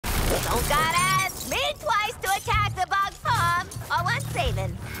Don't gotta ask me twice to attack the bug's palm. All I'm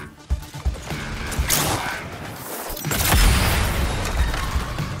saving.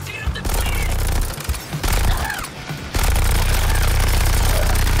 Shield depleted!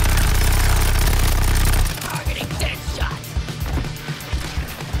 Targeting dead shot.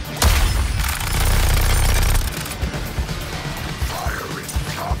 Fire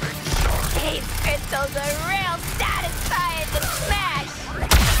incoming, sir. These crystals are real satisfying to smash.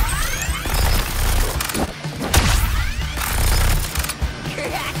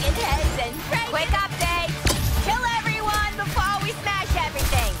 Cracking heads and breaking. Quick update. Kill everyone before we smash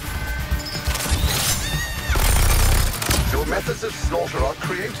everything. Your methods of slaughter are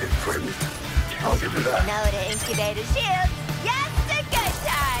creative, friend. I'll give you that. No to incubator shields. Yes to good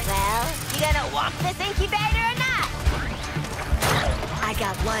time. Well, you gonna walk this incubator or not? I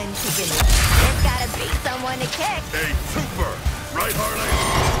got one chicken. There's gotta be someone to kick. A super! Right, Harley?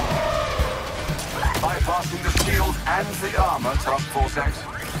 Bypassing the shield and the armor, Task Force X.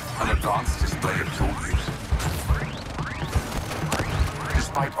 An advanced display of tool use.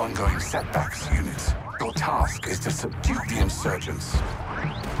 Despite ongoing setbacks, units, your task is to subdue the insurgents.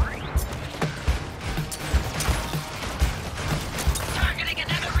 Targeting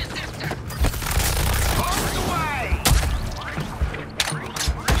another resistor. Hold away!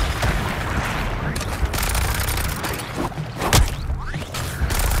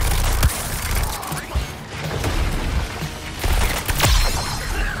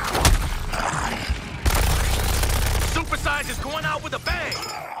 Supersize is going out with a bang!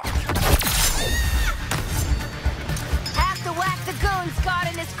 Have to whack the goons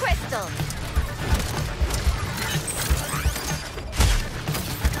guarding this crystal.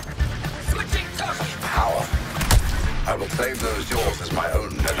 Switching target! Power. I will claim those yours as my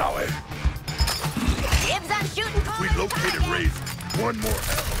own, Nanawe. Dibs on shooting We located Raven. One more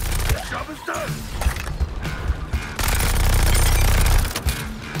L. Job is done.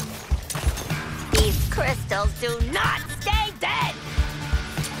 These crystals do not stay dead.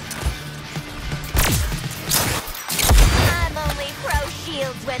 I'm only pro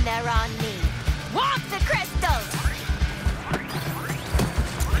shields when they're on me. Walk the crystals!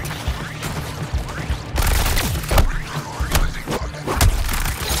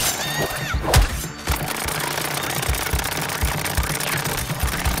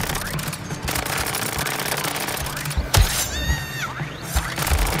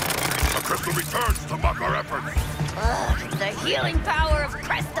 A crystal returns to mock our efforts. Ugh, the healing power of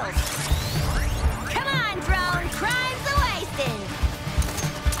crystals. Come on, drone, crime's a wasting.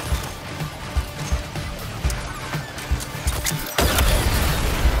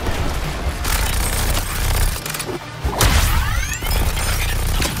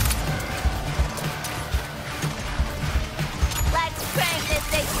 Let's crank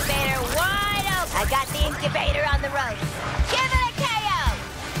this incubator wide open. I got the incubator on the ropes. Give it a KO.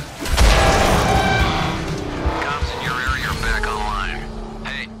 Cops in your area are back online.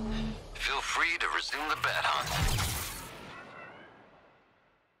 Hey, feel free to resume the bat hunt.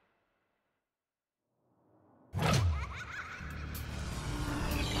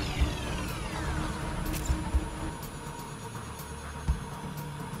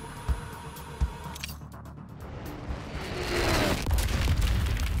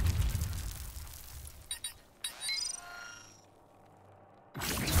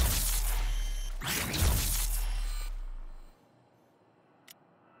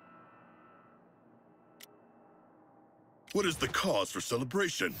 What is the cause for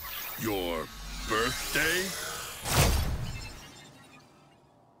celebration? Your birthday?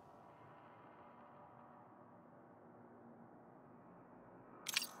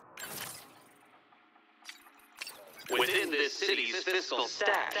 Within this city's fiscal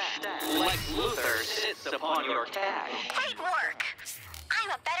stash, Lex Luthor sits upon your cash. Great work! I'm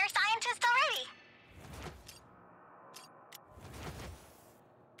a better scientist already.